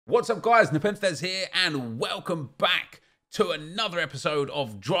What's up, guys? Nepenthes here, and welcome back to another episode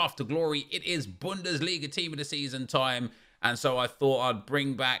of Draft to Glory. It is Bundesliga Team of the Season time, and so I thought I'd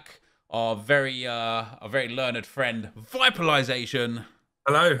bring back our very learned friend, Vipalization.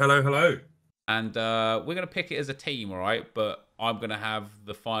 Hello. And we're going to pick it as a team, all right? But I'm going to have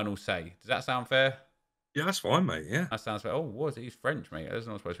the final say. Does that sound fair? Yeah, that's fine, mate. Yeah. That sounds fair. Oh, what is it? He's French, mate. That's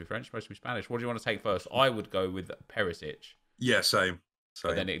not supposed to be French. It's supposed to be Spanish. What do you want to take first? I would go with Perisic. Yeah, same.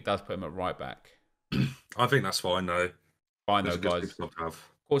 But then it does put him at right back. I think that's fine, though. Fine, though, guys. Of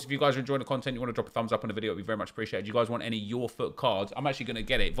course, if you guys are enjoying the content, you want to drop a thumbs up on the video, it would be very much appreciated. You guys want any Your Foot cards? I'm actually going to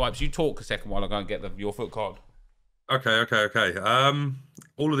get it. Vibes, you talk a second while I go and get the Your Foot card. Okay.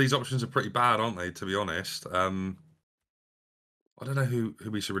 All of these options are pretty bad, aren't they, to be honest? I don't know who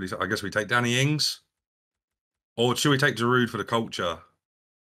we should really take. I guess we take Danny Ings. Or should we take Giroud for the culture?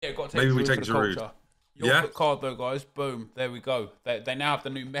 Yeah, got to take Maybe Giroud we take for the Giroud. culture. Your Foot card, though, guys. Boom. There we go. They now have the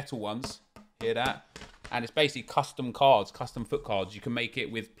new metal ones. Hear that? And it's basically custom cards, custom foot cards. You can make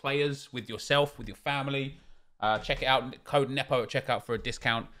it with players, with yourself, with your family. Check it out. Code NEPO at checkout for a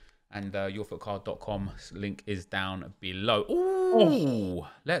discount. And yourfootcard.com link is down below. Ooh,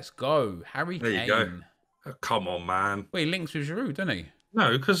 let's go. Harry Kane. There you go. Oh, come on, man. Well, he links with Giroud, doesn't he?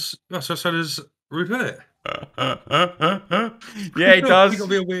 No, because that's what I said is Rude with it. Yeah, he does. You've got to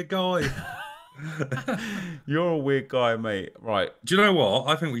be a weird guy. You're a weird guy, mate. Right. Do you know what?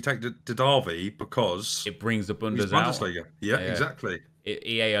 I think we take the Derby because it brings the Bundesliga out. Yeah, exactly.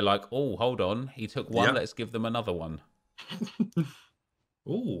 EA are like, oh, hold on. He took one. Let's give them another one.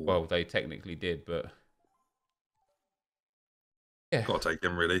 Ooh. Well, they technically did, but yeah, got to take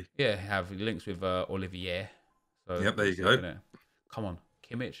him really. Yeah, have links with Olivier. So yep, there you go. Come on,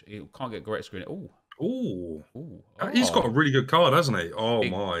 Kimmich. You can't get Goretzka in it. Ooh. He's got a really good card, hasn't he? Oh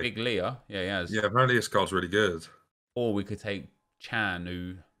my. Big Leah. Yeah, he has. Yeah, apparently this card's really good. Or we could take Chan,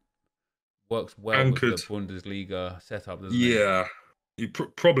 who works well with the Bundesliga setup, doesn't he? Yeah.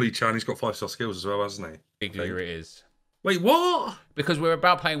 Probably Chan. He's got 5-star skills as well, hasn't he? Big Leah it is. Wait, what? Because we're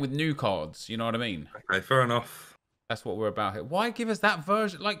about playing with new cards. You know what I mean? Okay, fair enough. That's what we're about here. Why give us that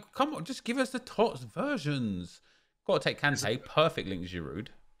version? Like, come on, just give us the TOTS versions. Got to take Kante. Perfect link Giroud.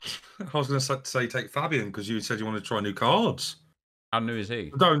 I was going to say take Fabian because you said you wanted to try new cards. How new is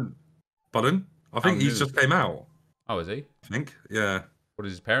he? Pardon? I think he just came out. Oh, is he? I think, yeah. What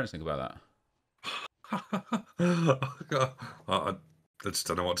does his parents think about that? I just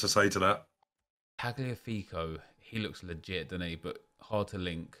don't know what to say to that. Tagliafico, he looks legit, doesn't he? But hard to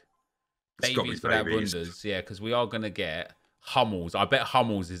link. Babies for that Bundes, yeah, because we are going to get Hummels. I bet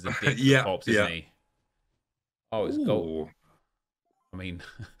Hummels is the dick that pops, isn't he? Oh, it's gold. I mean,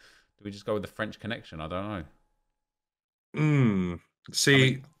 do we just go with the French connection? I don't know. See, I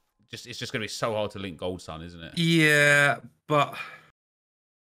mean, it's just going to be so hard to link Gold Sun, isn't it? Yeah, but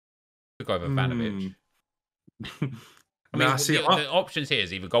we go over Vanovic. I mean, the options here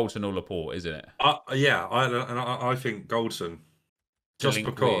is either Goldson or Laporte, isn't it? Yeah, I think Goldson. Just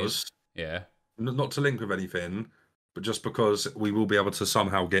because, not to link with anything, but just because we will be able to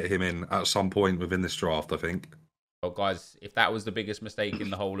somehow get him in at some point within this draft, I think. Well, guys, if that was the biggest mistake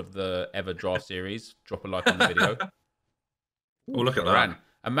in the whole of the ever draft series, drop a like on the video. Oh, look at that.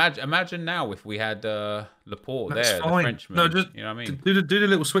 Imagine now if we had Laporte there, the Frenchman. No, just, you know what I mean? Do the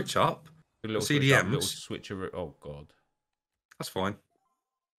little switch up. Do the little CDMs. Little switcher. Oh, God. That's fine.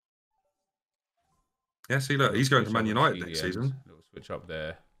 Yeah, see, look, he's going to Man United next season. Little switch up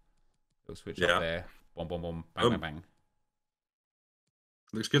there. Little switch up there. Boom, boom, boom. Bang, bang, bang.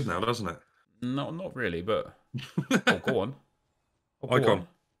 Looks good now, doesn't it? No, not really, but... Oh, go on. Icon.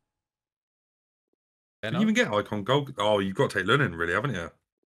 Can you even get Icon gold? Oh, you've got to take Lunin, really, haven't you?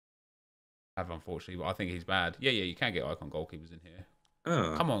 I have, unfortunately, but I think he's bad. Yeah, you can get Icon goalkeepers in here.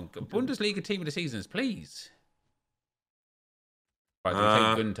 Oh. Come on, Bundesliga Team of the Seasons, please. Right, we'll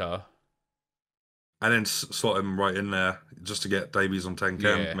take Gunter. And then slot him right in there, just to get Davies on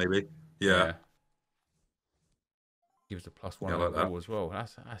 10k, maybe. Yeah. Gives a +1 like that as well.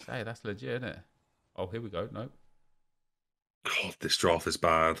 That's legit, isn't it? Oh, here we go. Nope. God, this draft is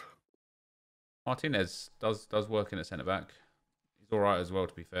bad. Martinez does work in at centre back. He's all right as well,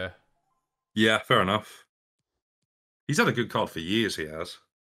 to be fair. Yeah, fair enough. He's had a good card for years. He has.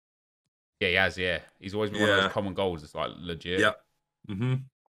 Yeah, he has. Yeah, he's always been one of those common goals. It's like legit. Yeah.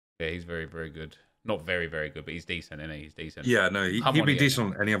 Yeah, he's very, very good. Not very, very good, but he's decent, isn't he? He's decent. Yeah, no, he'd be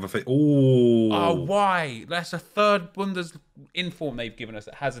decent on any other thing. Oh, why? That's a third Bundes inform they've given us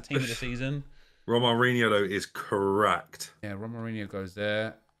that has a team of the season. Romarinho, though, is correct. Yeah, Romarinho goes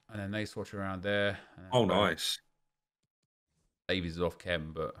there, and then they switch around there. Oh, nice. Davies is off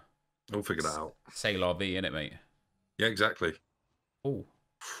chem, but we'll figure that out. Say la vie, innit, mate? Yeah, exactly. Oh,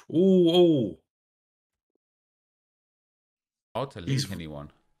 Oh, Hard to he's link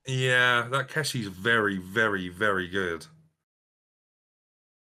anyone. yeah. That Keshi's very, very, very good.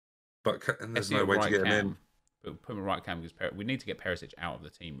 But and there's Messi no at way to right get him in. cam. But put him at right cam because we need to get Perisic out of the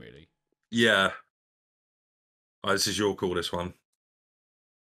team, really. Yeah. Oh, this is your call. This one.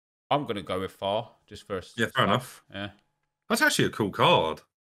 I'm going to go with Far just for Yeah, fair stuff. enough. Yeah. That's actually a cool card.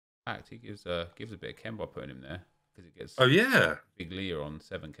 In fact, he gives a bit of chem by putting him there because it gets Oh yeah. Big Leah on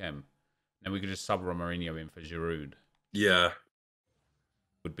 7 chem. Then we could just sub Mourinho in for Giroud. Yeah.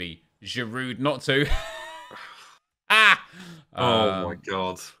 Would be Giroud not to. Ah! Oh my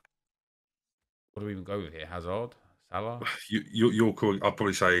god. What do we even go with here? Hazard? Salah? You're cool. I'd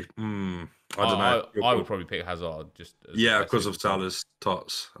probably say. I don't know. You're I would cool. probably pick Hazard just as the Yeah, best because of suited card. Salah's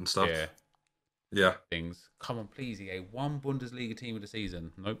tots and stuff. Yeah, Yeah. things. Come on, please, EA. One Bundesliga team of the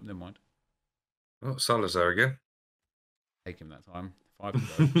season. Nope, never mind. Oh, Salah's there again. Take him that time. 5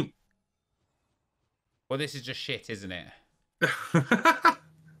 to go. Well, this is just shit, isn't it?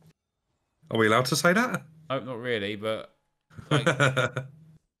 Are we allowed to say that? Nope, not really, but like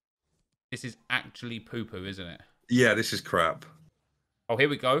this is actually poo-poo, isn't it? Yeah, this is crap. Oh, here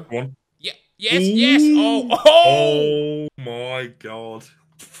we go. Go on. Yeah, yes, Ooh. yes. Oh. Oh my god.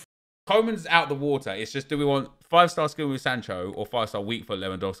 Coleman's out the water. It's just, do we want 5-star skill with Sancho or 5-star weak for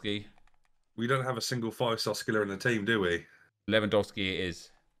Lewandowski? We don't have a single 5-star skiller in the team, do we? Lewandowski it is.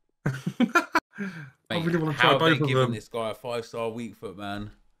 I Mate, really want to how try have they both of given them. this guy a 5-star weak foot,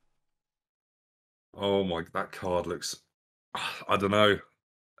 man? Oh my, that card looks. I don't know.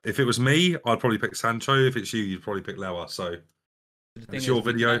 If it was me, I'd probably pick Sancho. If it's you, you'd probably pick Lewa. So The thing it's is, your we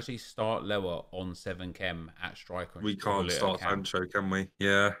can video. actually start lower on 7 chem at striker. We can't start Sancho, can we?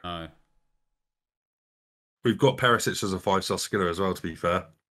 Yeah. No. We've got Perisic as a 5-star skiller as well, to be fair.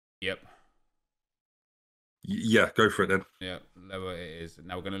 Yep. Yeah, go for it then. Yeah, lower it is.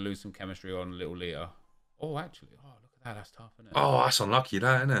 Now we're going to lose some chemistry on Little Leah. Oh, actually. Oh, look at that. That's tough, isn't it? Oh, that's unlucky,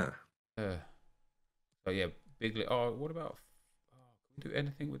 that, isn't it? Yeah. So, yeah, big. Oh, what about. Oh, can we do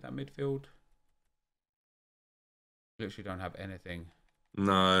anything with that midfield? Literally don't have anything.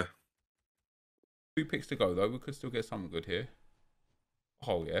 No. 2 picks to go, though. We could still get something good here.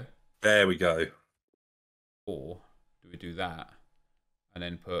 Oh, yeah. There we go. Or do we do that and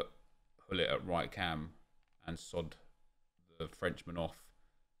then put Hullet at right cam and sod the Frenchman off,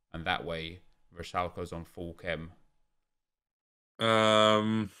 and that way Rochalko's on full chem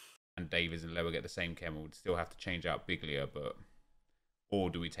and Davies and Lewa get the same chem? We'd still have to change out Biglia, but or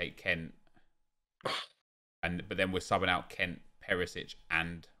do we take Kent but then we're subbing out Kent, Perisic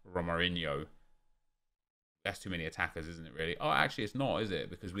and Romarinho? That's too many attackers, isn't it, really? Oh, actually it's not, is it?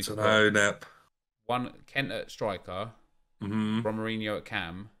 Because we So can no, put Nep. one Kent at striker, Romarinho at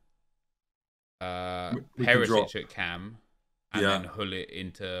cam, We can drop. Perisic at cam, and Yeah. then Hullet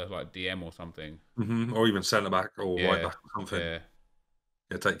into like DM or something. Or even centre back or Yeah, right back or something. Yeah,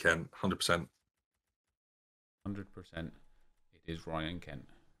 Yeah, take Kent, 100%. 100%. It is Ryan Kent.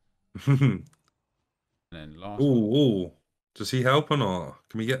 And then last one, Ooh. Does he help or not?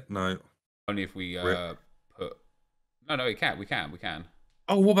 Can we get no? only if we Rip. put. No, we can.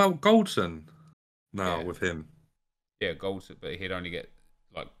 Oh, what about Goldson? No, Yeah. with him. Yeah, gold, but he'd only get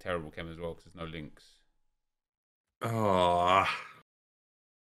like terrible chem as well because there's no links. Oh,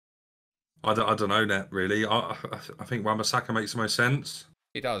 I don't know, Net, really. I think Wan-Bissaka makes the most sense.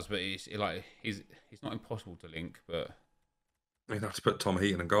 It does, but he's not impossible to link, but We'd have to put Tom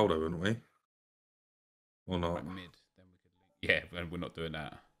Heaton and Goldo, wouldn't we? Or not? like mid, then we could link. Yeah, and we're not doing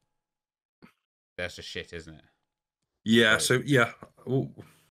that. That's just shit, isn't it? Yeah, Right. so, yeah. Ooh.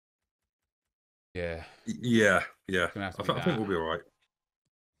 Yeah. Yeah. Gonna have to I be think that. we'll be all right.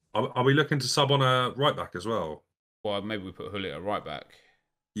 Are we looking to sub on a right back as well? Well, maybe we put Hullet at right back.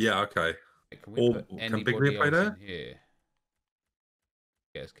 Yeah, okay. Can we Or put can anybody Biglia play else there? in here?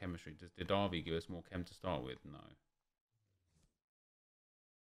 Get us chemistry. Does Didavi give us more chem to start with? No.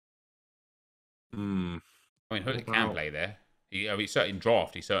 I mean, Hullet can play there. He certainly in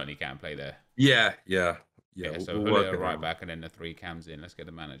draft. He certainly can play there. Yeah. So we'll Hullet work at it right out. back, and then the 3 cams in. Let's get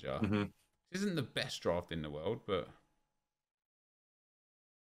the manager. Mm-hmm. This isn't the best draft in the world, but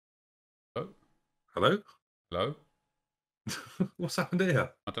Hello? hello. What's happened here?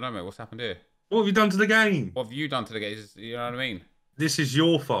 I don't know, mate. What's happened here? What have you done to the game? What have you done to the game? You know what I mean? This is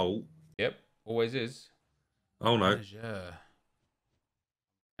your fault. Yep, always is. Oh no. Manager.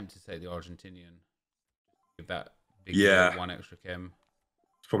 I'm to say the Argentinian. Give that big 1 extra chem.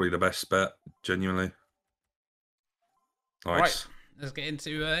 It's probably the best bet, genuinely. Nice. Right, let's get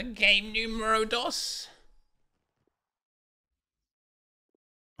into game numero dos.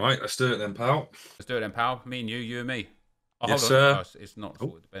 Right, let's do it then, pal. Let's do it then, pal. Me and you and me. Oh, Yes, hold on. sir. Oh, it's not Oh.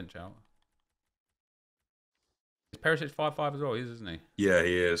 sorted the bench out. Is Perisic 5-5 as well, isn't he? Yeah,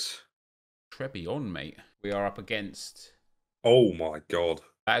 he is. Trebby on, mate. We are up against... Oh, my God.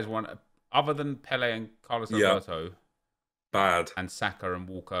 That is one... Other than Pele and Carlos Yeah. Alberto... Bad. And Saka and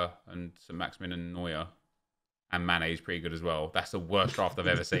Walker and St. Maximin and Neuer. And Mane's pretty good as well. That's the worst draft I've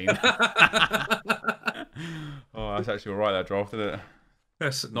ever seen. Oh, that's actually alright, that draft, isn't it?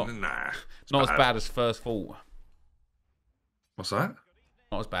 That's, Not as bad as first fault. What's that?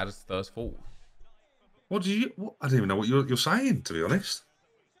 Not as bad as first fault. What do you... What? I don't even know what you're saying, to be honest.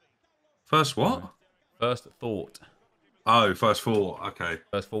 First what? First thought. Oh, first thought. Okay.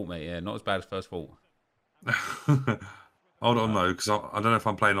 First fault, mate. Yeah, not as bad as first fault. Hold on, no, because I don't know if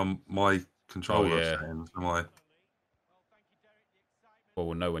I'm playing on my controller yeah. settings. Am I? Well,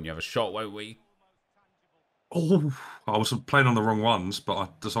 we'll know when you have a shot, won't we? Oh, I was playing on the wrong ones, but I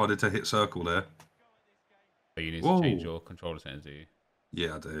decided to hit circle there. So you need to change your controller settings, do you?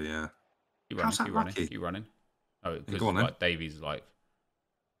 Yeah, I do, yeah. Keep running, keep running. Oh, because like Davies is like...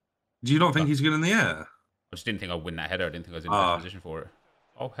 Do you not think he's good in the air? I just didn't think I'd win that header. I didn't think I was in the best position for it.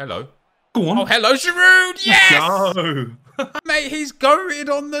 Oh, hello. Go on. Oh, hello, Giroud! Yes! Go! Mate, he's goated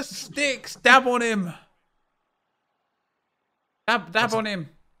on the sticks. Dab on him. Dab on him.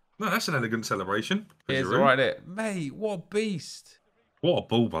 No, that's an elegant celebration. It's all right there. Mate, what a beast. What a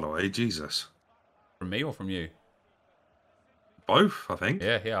ball, by the way. Jesus. From me or from you? Both, I think.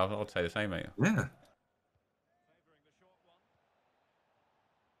 Yeah, I'll say the same, mate. Yeah.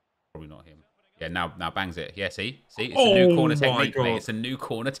 Probably not him. Yeah, now bangs it. Yeah, see? It's a new corner technique, mate. It's a new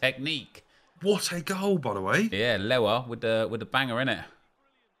corner technique. What a goal, by the way. Yeah, Lewa with the banger in it.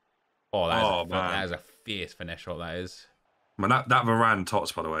 Oh, that is a fierce finesse shot, that is. Man, that Varane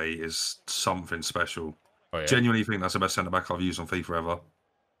Tots, by the way, is something special. Oh, yeah. Genuinely think that's the best centre-back I've used on FIFA ever.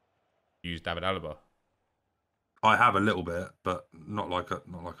 Use David Alaba. I have a little bit, but not like a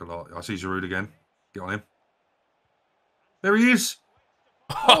lot. I see Giroud again. Get on him. There he is.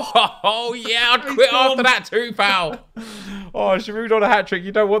 Oh, yeah, I'd quit after that too, pal. Oh, Giroud on a hat-trick.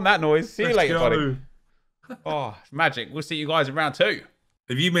 You don't want that noise. See you later, buddy. Oh, it's magic. We'll see you guys in round 2.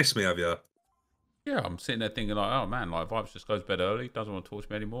 Have you missed me, have you? Yeah, I'm sitting there thinking like, oh, man, like Vibes just goes to bed early. Doesn't want to talk to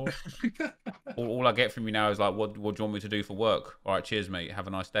me anymore. all I get from you now is like, what do you want me to do for work? All right, cheers, mate. Have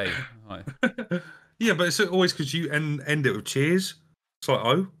a nice day. Like, yeah, but it's always because you end it with cheers. It's like,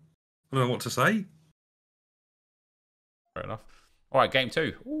 oh, I don't know what to say. Fair enough. All right, game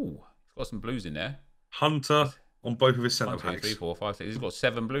 2. Ooh, he's got some blues in there. Hunter on both of his centre 1, 2, backs. 3, 4, 5, 6. He's got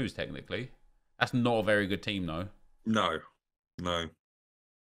 7 blues technically. That's not a very good team though. No.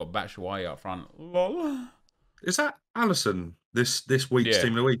 Got Batshuayi up front. Lol. Is that Allison this week's team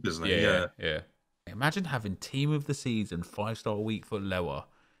of the week, isn't it? Yeah. Imagine having team of the season 5-star week for Lewa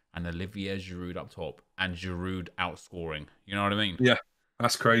and Olivier Giroud up top and Giroud outscoring. You know what I mean? Yeah.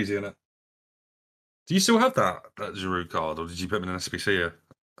 That's crazy, isn't it? Do you still have that Giroud card, or did you put him in an SPC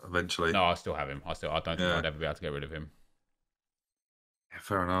eventually? No, I still have him. I don't think I'd ever be able to get rid of him. Yeah,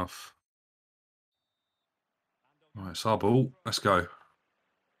 fair enough. All right, it's our ball. Let's go.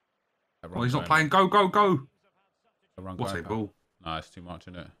 Oh, he's not playing. Go. What a ball. No, it's too much,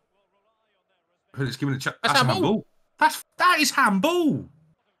 isn't it? It's giving it a That's handball. That is handball.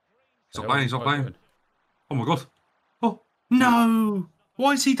 He's not playing. Oh my god. Oh no.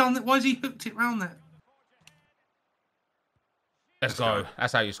 Why has he done that? Why has he hooked it round there? Let's go.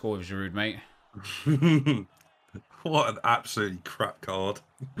 That's how you score with Giroud, mate. What an absolutely crap card.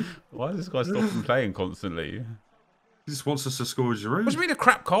 Why is this guy stopping playing constantly? He just wants us to score with Giroud. What do you mean a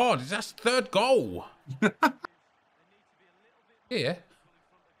crap card? That's 3rd goal. Yeah.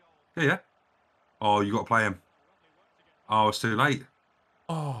 Oh, you got to play him. Oh, it's too late.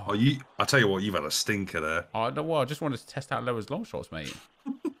 Oh, I tell you what, you've had a stinker there. I just wanted to test out Lewa's long shots, mate.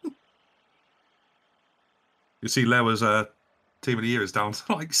 You see, Lewa's team of the year is down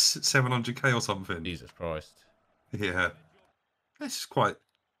to like 700k or something. Jesus Christ. Yeah, this is quite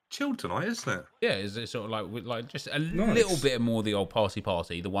chilled tonight, isn't it? Yeah, it's sort of like just a little bit more the old party, the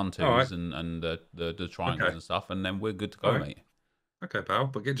 1-2s and the triangles and stuff, and then we're good to go, mate. Okay, pal,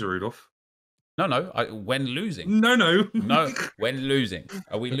 but get Giroud off. No, when losing. No, when losing.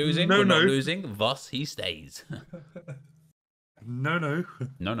 Are we losing? We're not losing. Thus, he stays. No.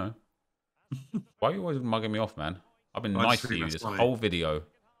 Why are you always mugging me off, man? I've been nice to you this whole video.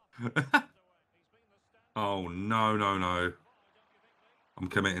 Oh, no. I'm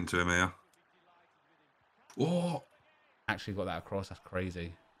committing to him here. What? Actually got that across. That's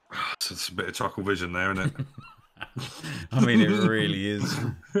crazy. It's a bit of chuckle vision there, isn't it? I mean, it really is.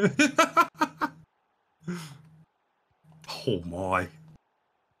 Oh, my.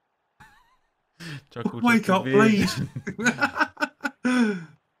 Chuckle, Wake chuckle, up, please. vision.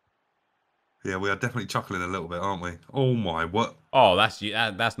 Yeah, we are definitely chuckling a little bit, aren't we? Oh my, what? Oh, that's you.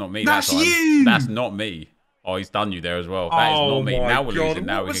 That's not me that That's time. That's you! not me. Oh, he's done you there as well. That is not Oh me. my Now we're God. losing.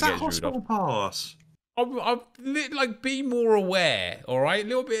 Now What we was can that get Giroud off. hospital pass? I'm like, be more aware, all right? A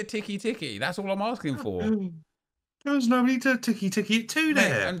little bit of ticky. That's all I'm asking for. There was nobody to ticky it to Mate,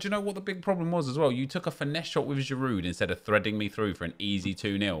 there. and do you know what the big problem was as well? You took a finesse shot with Giroud instead of threading me through for an easy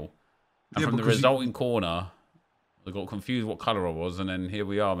 2-0. And Yeah, from the because resulting corner, I got confused what colour I was, and then here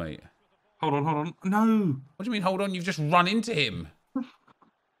we are, mate. Hold on. No. What do you mean, hold on? You've just run into him.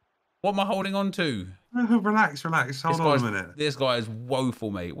 What am I holding on to? Relax. Hold on a minute. This guy is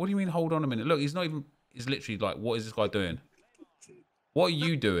woeful, mate. What do you mean, hold on a minute? Look, he's not even... He's literally like, what is this guy doing? What are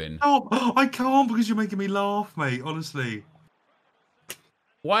you doing? Oh, I can't because you're making me laugh, mate, honestly.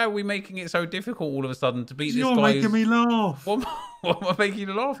 Why are we making it so difficult all of a sudden to beat this guy? You're making me laugh. What am I making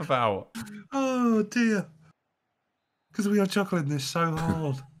you laugh about? Oh, dear. Because we are chuckling this so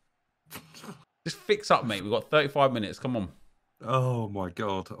hard. Just fix up, mate. We've got 35 minutes. Come on. Oh, my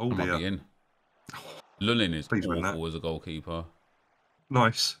God. Oh, I might dear. be in. Lullin is Please win awful that. as a goalkeeper.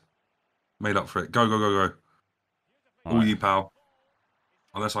 Nice. Made up for it. Go. All Right. you, pal.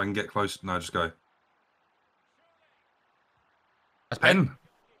 Unless I can get close. No, just go. That's Ben.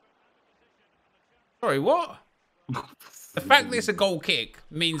 Sorry, what? The fact that it's a goal kick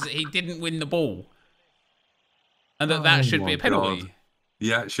means that he didn't win the ball. And that should be a penalty. God.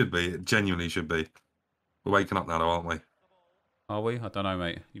 Yeah, it should be. It genuinely should be. We're waking up now, though, aren't we? Are we? I don't know,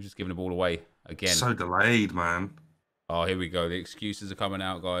 mate. You've just given the ball away again. So delayed, man. Oh, here we go. The excuses are coming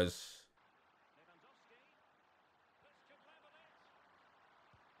out, guys.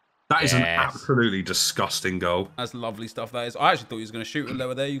 That is an absolutely disgusting goal. That's lovely stuff, that is. I actually thought he was going to shoot it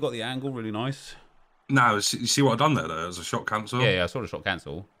lower there. You got the angle. Really nice. No, you see what I've done there, though? It was a shot cancel. Yeah, I saw the shot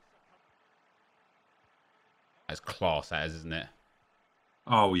cancel. That's class, that is, isn't it?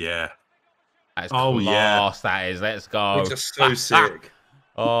 Oh, yeah. That's class, that is. Let's go. It's just so sick.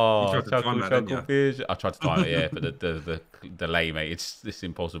 Oh, you tried to time that, didn't you? fish. I tried to time it, yeah, but the delay, mate, it's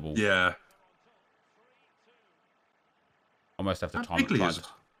impossible. Yeah. Almost have to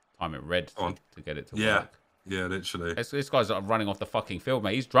time it red to get it to work. Yeah, literally. This guy's like running off the fucking field,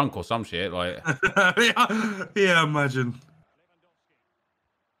 mate. He's drunk or some shit. Like, yeah, imagine.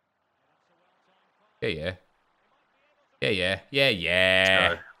 Yeah.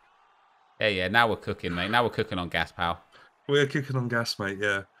 Now we're cooking, mate. Now we're cooking on gas, pal. We're cooking on gas, mate.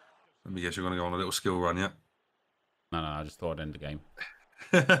 Yeah. Let me guess, you're going to go on a little skill run, yeah? No, I just thought I'd end the game.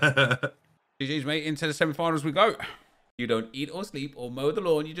 GG's, mate. Into the semi-finals we go. You don't eat or sleep or mow the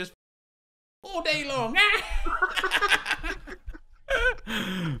lawn. You just all day long.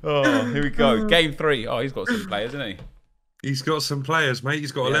 Oh, here we go. Game 3. Oh, he's got some players, hasn't he? He's got some players, mate.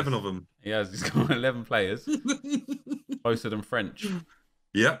 He's got 11 of them. He has. He's got 11 players. Most of them French.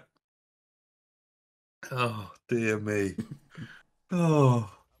 Yep. Oh, dear me.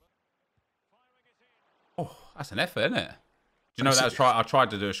 Oh, that's an effort, isn't it? Do you know that was I tried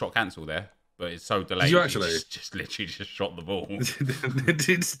to do a shot cancel there, but it's so delayed. Did you actually? Just literally just shot the ball.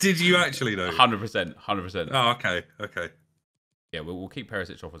 did you actually though? 100%. Oh, okay. Yeah, we'll keep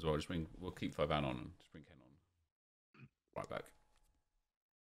Perisic off as well. We'll keep Fovan on and just bring Ken on. Right back.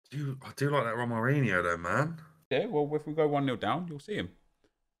 I do like that Romarinho though, man. Yeah, well, if we go 1-0 down, you'll see him.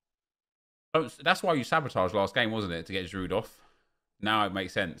 Oh, that's why you sabotaged last game, wasn't it? To get Giroud off. Now it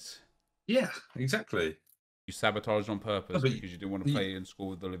makes sense. Yeah, exactly. You sabotaged on purpose because you didn't want to play in school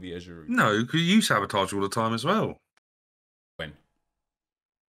with Olivier Giroud. No, because you sabotage all the time as well. When?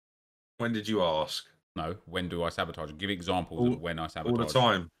 When did you ask? No, when do I sabotage? Give examples of when I sabotage. All the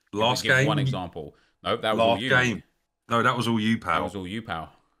time. Last game? One example. No, that was all you. Last game. No, that was all you, pal. That was all you,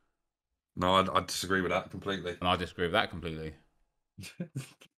 pal. No, I disagree with that completely. And I disagree with that completely.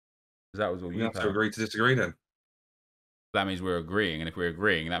 That was all you, We have to agree to disagree then. That means we're agreeing, and if we're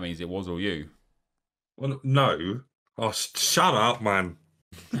agreeing, that means it was all you. Well, no. Oh, shut up, man.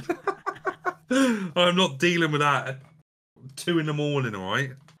 I'm not dealing with that at 2 in the morning, all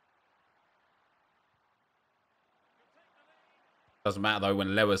right? Doesn't matter, though, when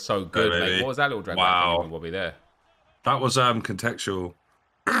Lewa's so good, mate. What was that little drag back from Bobby there? That was contextual.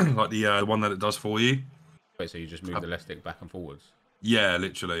 Like the one that it does for you. Wait, so you just move the left stick back and forwards? Yeah,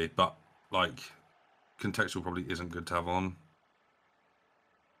 literally. But, like, contextual probably isn't good to have on.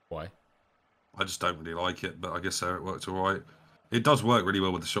 Why? I just don't really like it, but I guess it works all right. It does work really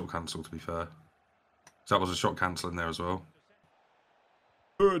well with the shot cancel, to be fair. So that was a shot cancel in there as well.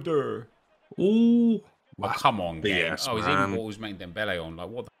 Ooh. Oh, come on, game. BS, Oh, he's even balls making Dembele on. Like,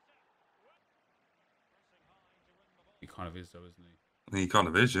 what the... He kind of is, though, isn't he? He kind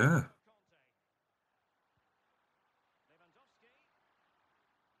of is, yeah.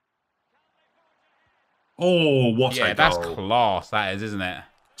 Oh, what Yeah, a that's goal. class, that is, isn't it?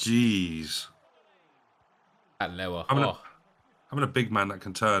 Jeez. That lower. Having a big man that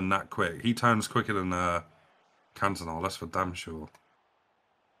can turn that quick. He turns quicker than Cantona, that's for damn sure.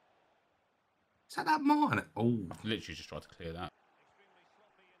 Is that Martin? Oh. I've literally just tried to clear that.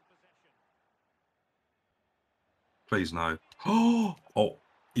 Please no. Oh,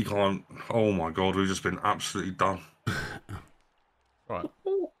 you can't. Oh my God, we've just been absolutely done. Right.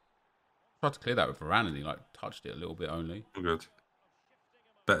 Tried to clear that with Varane and he like touched it a little bit only. Good.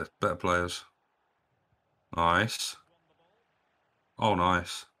 Better players. Nice. Oh,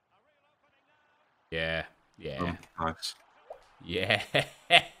 nice. Yeah. Yeah. Nice. Yeah.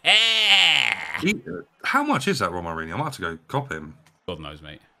 How much is that Romarini? I might have to go cop him. God knows,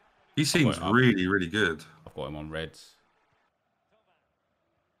 mate. He seems really, really good. I've got him on reds.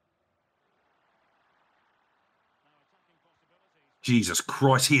 Jesus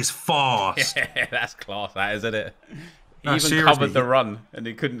Christ, he is fast. Yeah, that's class, that isn't it? He No, even covered the run and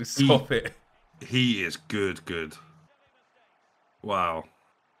he couldn't stop it. He is good. Wow.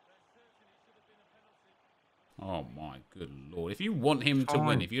 Oh my good lord. If you want him to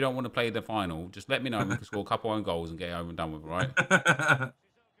win, if you don't want to play the final, just let me know and we can score a couple own goals and get it over and done with, right?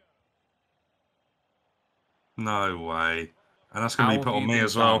 No way. And that's going to be put on me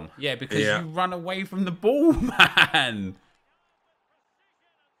as well. well. Yeah, because you run away from the ball, man.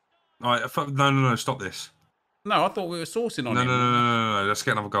 All right, no, stop this. No, I thought we were sourcing on him. No. Let's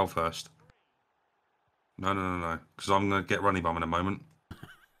get another goal first. No. Because I'm going to get runny bum in a moment.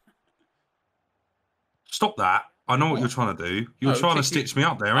 Stop that. I know what you're trying to do. You're trying to stitch me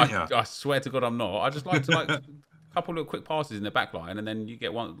up there, aren't you? I swear to God I'm not. I just like to a couple of quick passes in the back line and then you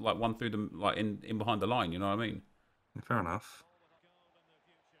get one through them in behind the line, you know what I mean? Fair enough.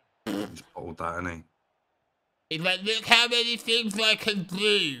 He's bottled that, isn't he? He's like, look how many things I can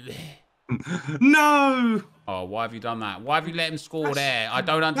do. No! Oh, why have you done that? Why have you let him score there? I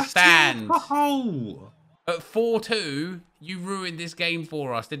don't understand. Oh! At 4-2, you ruined this game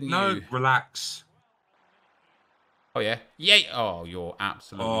for us, didn't you? No, relax. Oh, yeah? Yay! Oh, you're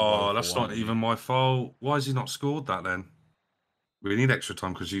absolutely Oh, that's not even my fault. Why has he not scored that then? We need extra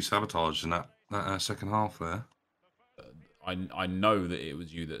time because you sabotaged in that second half there. I know that it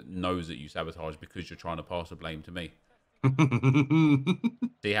was you that knows that you sabotaged because you're trying to pass the blame to me.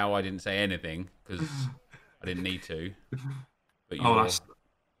 See how I didn't say anything because I didn't need to. But you're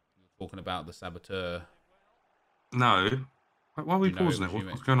talking about the saboteur. No. Why are we pausing it?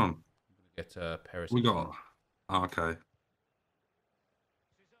 What's going on? Get Paris. We got. Oh, okay.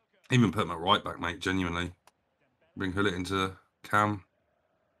 Even put him at right back, mate. Genuinely. Bring Hullet into Cam.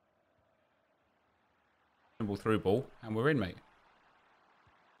 Simple through ball, and we're in, mate.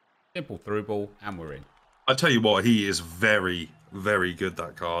 Simple through ball, and we're in. I tell you what, he is very, very good,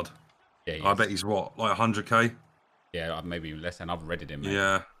 that card. Yeah, I bet he's what, like 100k? Yeah, maybe even less than. I've read it in, mate.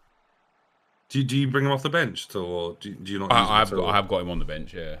 Yeah. Do you bring him off the bench, or do you not? I have got him on the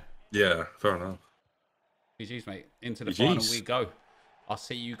bench. Yeah. Yeah, fair enough. GG's, mate. Into the final we go. I'll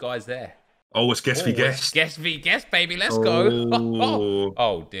see you guys there. Oh, it's guest v guest. Guest v guest, baby. Let's go.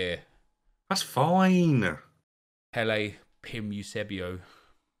 Oh dear. That's fine. Pele, Pim, Eusebio.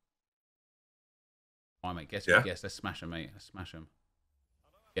 All right, mate. Guest v guest. Let's smash them, mate. Let's smash them.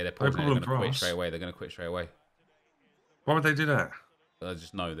 Yeah, they're probably going to quit straight away. They're going to quit straight away. Why would they do that? I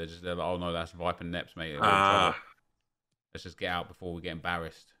just know. They're like, oh no, that's Vipe and Neps, mate. Let's just get out before we get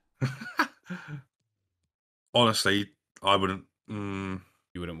embarrassed. Honestly, I wouldn't. You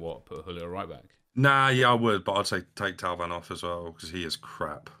wouldn't what? Put Julio right back? Nah, yeah, I would, but I'd say take Talvan off as well because he is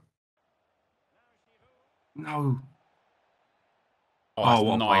crap. No.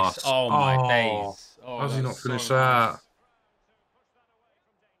 Oh, nice. Pass. Oh my days. Oh, how does he not finish that?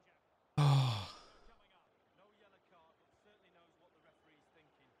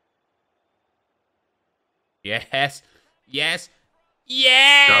 Yes. Yes.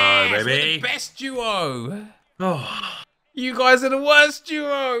 Yes! Go, baby. We're the best duo. Oh. You guys are the worst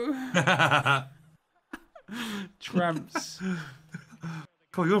duo. Tramps.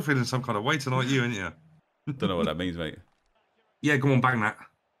 God, you're feeling some kind of way tonight, you, ain't you? Don't know what that means, mate. Yeah, go on, bang that.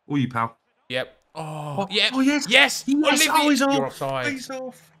 All you, pal. Yep. Oh, yep. Oh, yes. Yes. Yes. Oh, he's off. You're offside. He's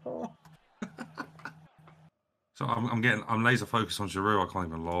off. Oh. So I'm laser focused on Giroud. I can't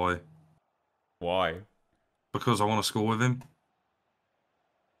even lie. Why? Because I want to score with him.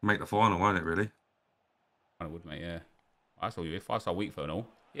 Make the final, won't it, really? I would, mate, yeah. I saw you. 5-star week for and all.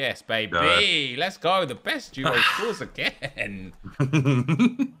 Yes, baby. Let's go. The best duo scores again.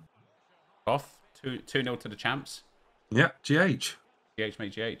 Off. 2-0 to the champs. Yeah, GH. GH,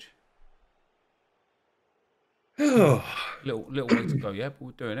 mate, GH. little way to go, yeah, but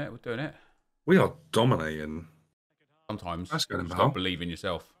we're doing it. We are dominating. Sometimes That's you good, just got to pal. believe in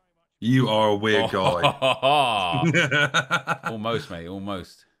yourself. You are a weird guy. Almost, mate.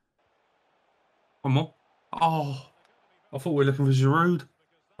 Almost. One more. Oh, I thought we were looking for Giroud.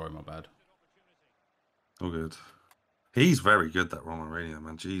 Sorry, my bad. All good. He's very good, that Romario,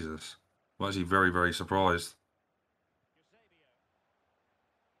 man. Jesus. I'm actually very, very surprised.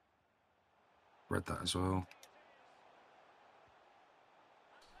 Read that as well.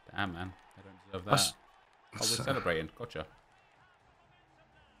 Damn, man. They don't deserve that. That's, Oh, we're celebrating. Gotcha.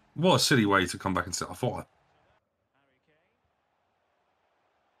 What a silly way to come back and say, I thought.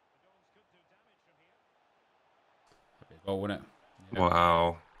 That'd be a goal, wouldn't it? Yeah.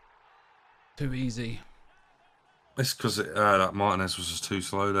 Wow. Too easy. It's because that Martinez was just too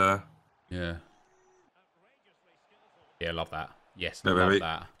slow there. Yeah. Yeah, love that. Yes, No, love baby.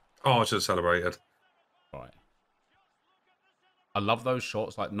 that. Oh, I should have celebrated. Right. I love those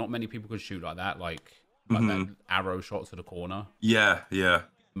shots. Like, not many people can shoot like that. Like that arrow shot to the corner. Yeah, yeah.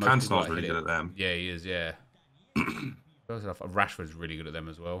 Cantona's really hit good at them. Yeah, he is, yeah. Rashford's really good at them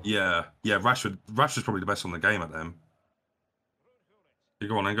as well. Yeah, yeah. Rashford's probably the best on the game at them. You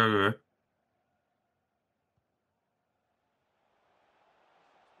go on then, go.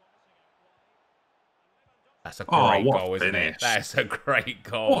 That's a great goal, isn't finish. it? That's a great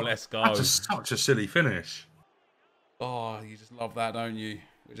goal. Let's go. That's such a silly finish. Oh, you just love that, don't you?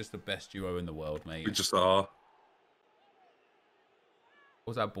 We're just the best duo in the world, mate. We just are. What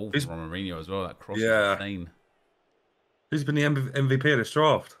was that ball from Mourinho as well? That cross is insane. Who's been the MVP of this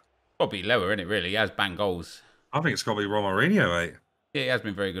draft? Got to be Lewa, isn't it, really? He has bang goals. I think it's got to be Romario, mate. Yeah, he has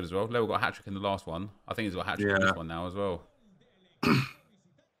been very good as well. Lewa got a hat-trick in the last one. I think he's got a hat-trick in this one now as well.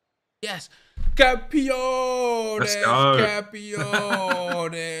 Yes! Campeones! Let's go.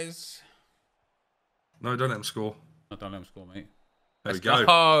 Campeones! No, don't let him score. I don't let him score, mate. There Let's we go.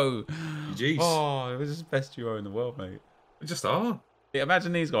 go. Jeez. Oh, it was just the best duo in the world, mate. We just are. Yeah,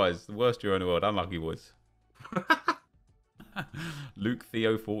 imagine these guys, the worst duo in the world. Unlucky boys. Luke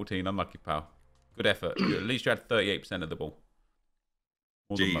Theo 14, unlucky pal. Good effort. At least you had 38% of the ball.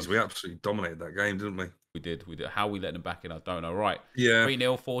 Jeez, we absolutely dominated that game, didn't we? We did. How we let them back in, I don't know. Right. Yeah.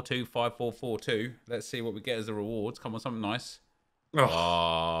 3-0, 4-2, 5-4, 4-2. Let's see what we get as the rewards. Come on, something nice.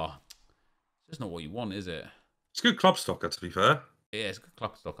 Oh. It's just not what you want, is it? It's a good club stocker, to be fair. Yeah, it's a good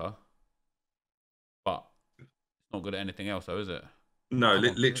club stocker. But it's not good at anything else, though, is it? No,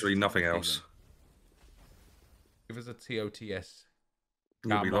 literally nothing else. Give us a TOTS.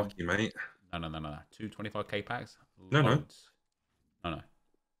 You'll be lucky, mate. No. 2 25k packs? Loads. No.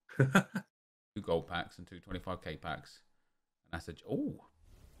 2 gold packs and 2 25k packs. And that's a...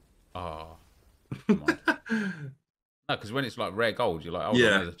 Oh. Come on. No, because when it's like rare gold, you're like, oh,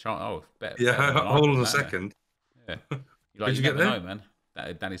 there's a chance. Oh, better. Yeah, hold on a second. Yeah. You're like, you never know, man.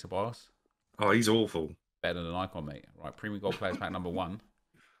 Danny Ceballos. Oh, he's awful. Better than an icon, mate. Right, premium gold players pack number 1.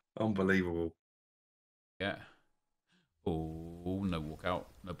 Unbelievable. Yeah. Oh, no walkout.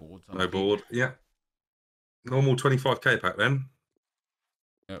 No boards. No board. Yeah. Normal 25k pack then.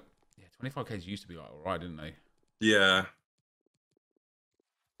 Yep. Yeah, 25k's used to be like alright, didn't they? Yeah.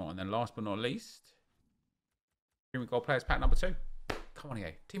 Oh, and then last but not least, premium gold players pack number 2. Come on,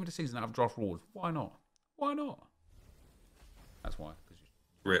 EA. Team of the season out of draft rewards. Why not? Why not? That's why.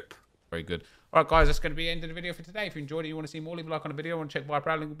 Rip. Very good. All right, guys, that's going to be the end of the video for today. If you enjoyed it, you want to see more, leave a like on the video and check Buy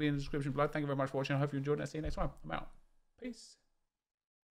Proud. Link will be in the description below. Thank you very much for watching. I hope you enjoyed it. I'll see you next time. I'm out. Peace.